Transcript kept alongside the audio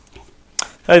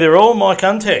Hey there all, Mike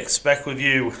Untex back with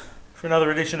you for another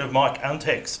edition of Mike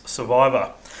Untex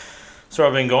Survivor. So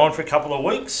I've been gone for a couple of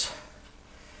weeks.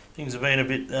 Things have been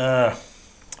a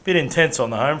bit intense on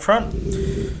the home front.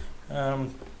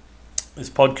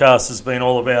 This podcast has been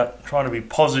all about trying to be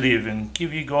positive and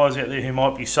give you guys out there who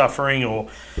might be suffering or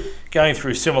going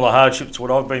through similar hardships to what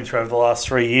I've been through over the last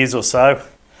 3 years or so.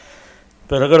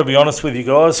 But I've got to be honest with you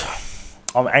guys,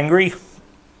 I'm angry,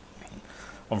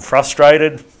 I'm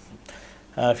frustrated.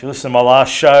 If you listen to my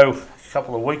last show a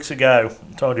couple of weeks ago,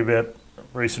 I told you about a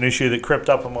recent issue that crept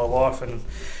up in my life, and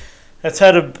that's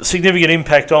had a significant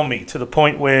impact on me to the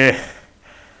point where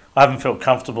I haven't felt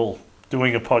comfortable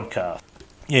doing a podcast.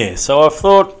 Yeah, so I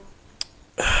thought,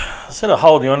 instead of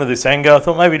holding on to this anger, I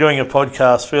thought maybe doing a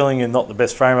podcast feeling in not the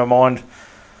best frame of mind,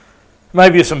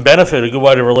 maybe some benefit, a good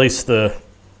way to release the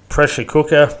pressure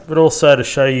cooker, but also to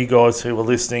show you guys who are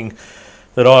listening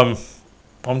that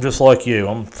I'm just like you.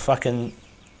 I'm fucking...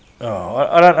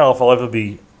 I don't know if I'll ever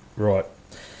be right.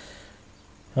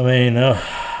 I mean, I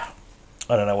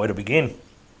don't know where to begin.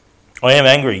 I am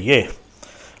angry, yeah.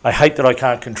 I hate that I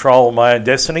can't control my own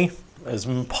destiny as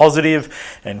positive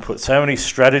and put so many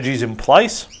strategies in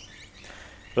place,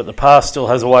 but the past still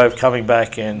has a way of coming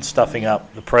back and stuffing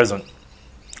up the present.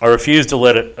 I refuse to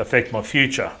let it affect my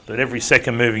future, that every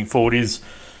second moving forward is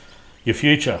your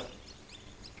future.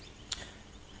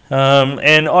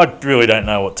 And I really don't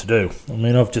know what to do. I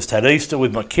mean, I've just had Easter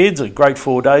with my kids, a great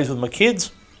 4 days with my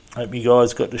kids. Hope you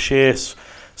guys got to share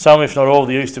some, if not all, of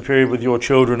the Easter period with your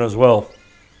children as well.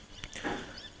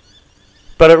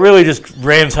 But it really just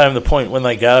rams home the point when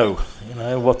they go,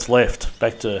 what's left?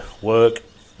 Back to work,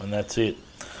 and that's it.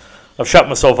 I've shut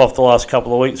myself off the last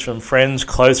couple of weeks from friends,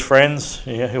 close friends,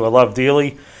 who I love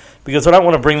dearly, because I don't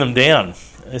want to bring them down.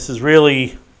 This is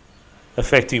really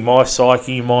affecting my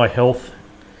psyche, my health,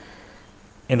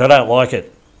 and I don't like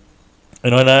it.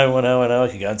 And I know I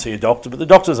could go and see a doctor, but the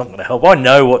doctor's not going to help. I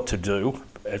know what to do,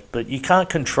 but you can't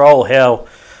control how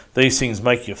these things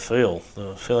make you feel.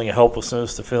 The feeling of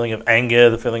helplessness, the feeling of anger,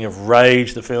 the feeling of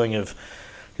rage, the feeling of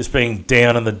just being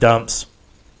down in the dumps.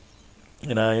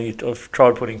 I've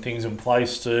tried putting things in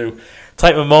place to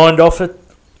take my mind off it,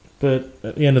 but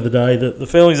at the end of the day, the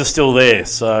feelings are still there.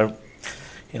 So,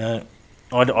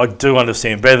 I do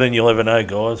understand better than you'll ever know,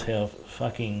 guys, how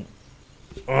fucking...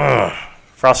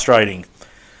 frustrating.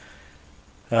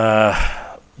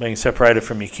 Being separated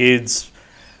from your kids,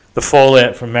 the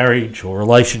fallout from marriage or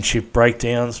relationship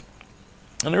breakdowns.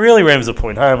 And it really rams the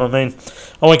point home. I mean,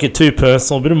 I won't get too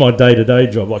personal, but in my day-to-day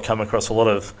job, I come across a lot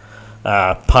of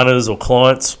punters or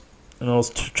clients. And I was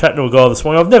chatting to a guy this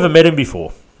morning. I've never met him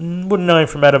before. Wouldn't know him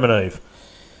from Adam and Eve.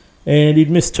 And he'd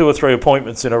missed 2 or 3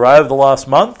 appointments in a row over the last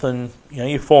month. And,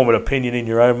 you form an opinion in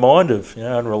your own mind of,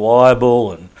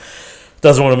 unreliable and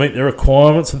doesn't want to meet the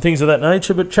requirements and things of that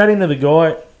nature. But chatting to the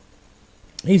guy,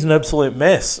 he's an absolute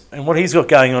mess. And what he's got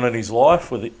going on in his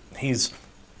life with his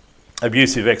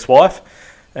abusive ex-wife,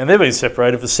 and they've been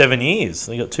separated for 7 years.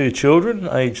 They've got 2 children,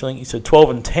 aged, I think he said 12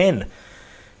 and 10.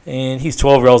 And his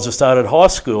 12-year-old's just started high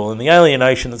school. And the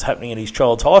alienation that's happening in his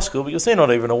child's high school, because they're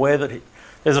not even aware that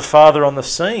there's a father on the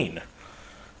scene.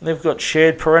 And they've got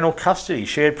shared parental custody,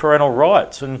 shared parental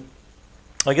rights. And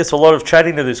I guess a lot of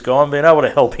chatting to this guy and being able to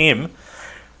help him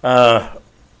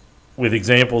with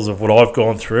examples of what I've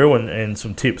gone through and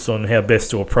some tips on how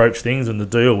best to approach things and to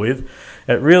deal with,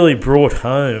 it really brought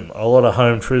home a lot of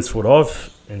home truths, what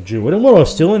I've endured and what I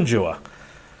still endure.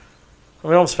 I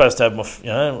mean, I'm supposed to have my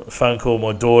phone call with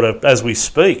my daughter as we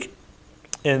speak,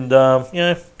 and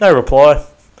no reply,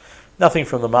 nothing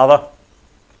from the mother.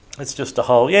 It's just a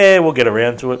whole, we'll get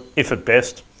around to it, if at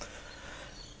best.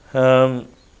 But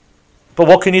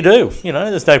what can you do?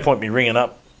 There's no point in me ringing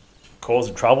up,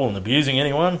 causing trouble and abusing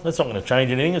anyone. That's not going to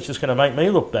change anything. It's just going to make me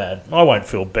look bad. I won't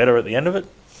feel better at the end of it.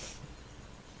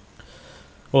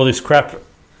 All this crap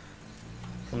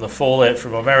from the fallout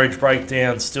from my marriage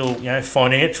breakdown, still,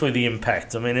 financially the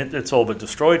impact. I mean, it's all but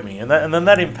destroyed me. And then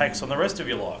that impacts on the rest of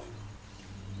your life.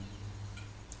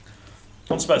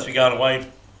 I'm supposed to be going away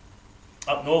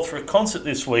up north for a concert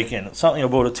this weekend. It's something I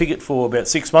bought a ticket for about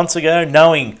 6 months ago,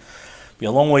 knowing it'll be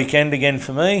a long weekend again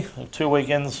for me. 2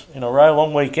 weekends in a row,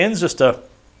 long weekends, just to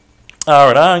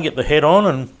R&R and get the head on.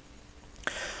 And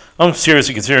I'm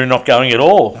seriously considering not going at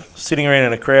all. Sitting around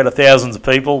in a crowd of thousands of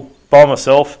people by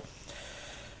myself.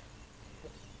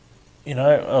 I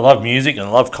love music and I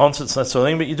love concerts and that sort of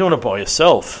thing, but you're doing it by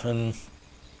yourself. And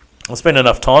I spend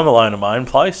enough time alone in my own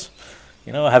place.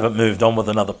 I haven't moved on with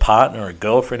another partner or a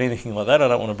girlfriend, anything like that. I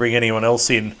don't want to bring anyone else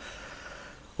in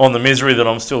on the misery that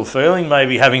I'm still feeling.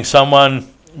 Maybe having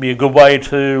someone be a good way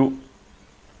to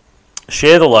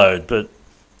share the load. But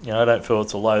I don't feel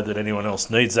it's a load that anyone else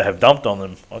needs to have dumped on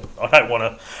them. I don't want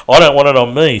to. I don't want it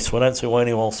on me, so I don't see why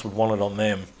anyone else would want it on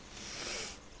them.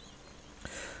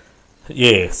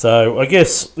 Yeah, so I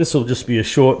guess this will just be a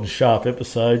short and sharp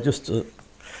episode, just to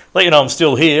let you know I'm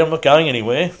still here. I'm not going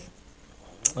anywhere.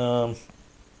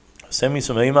 Send me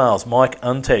some emails. Mike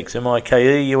Untex,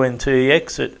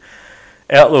 MikeUntex at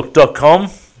outlook.com.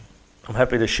 I'm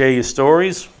happy to share your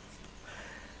stories.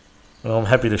 And I'm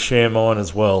happy to share mine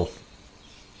as well.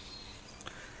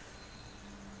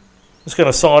 Just going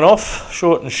to sign off,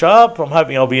 short and sharp. I'm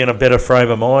hoping I'll be in a better frame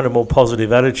of mind, a more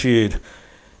positive attitude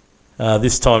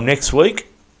this time next week.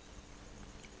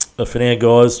 But for now,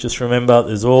 guys, just remember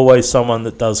there's always someone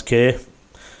that does care.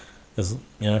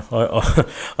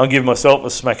 I'm giving myself a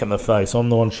smack in the face. I'm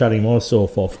the one shutting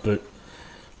myself off, but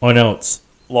I know it's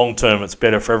long term. It's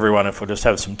better for everyone if I just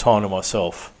have some time to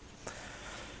myself.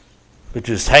 But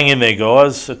just hang in there,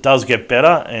 guys. It does get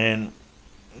better, and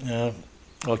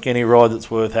like any ride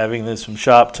that's worth having, there's some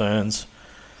sharp turns.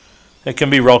 It can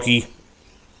be rocky,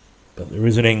 but there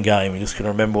is an end game. You just got to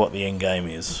remember what the end game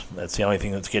is. That's the only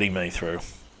thing that's getting me through.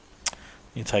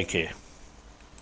 You take care.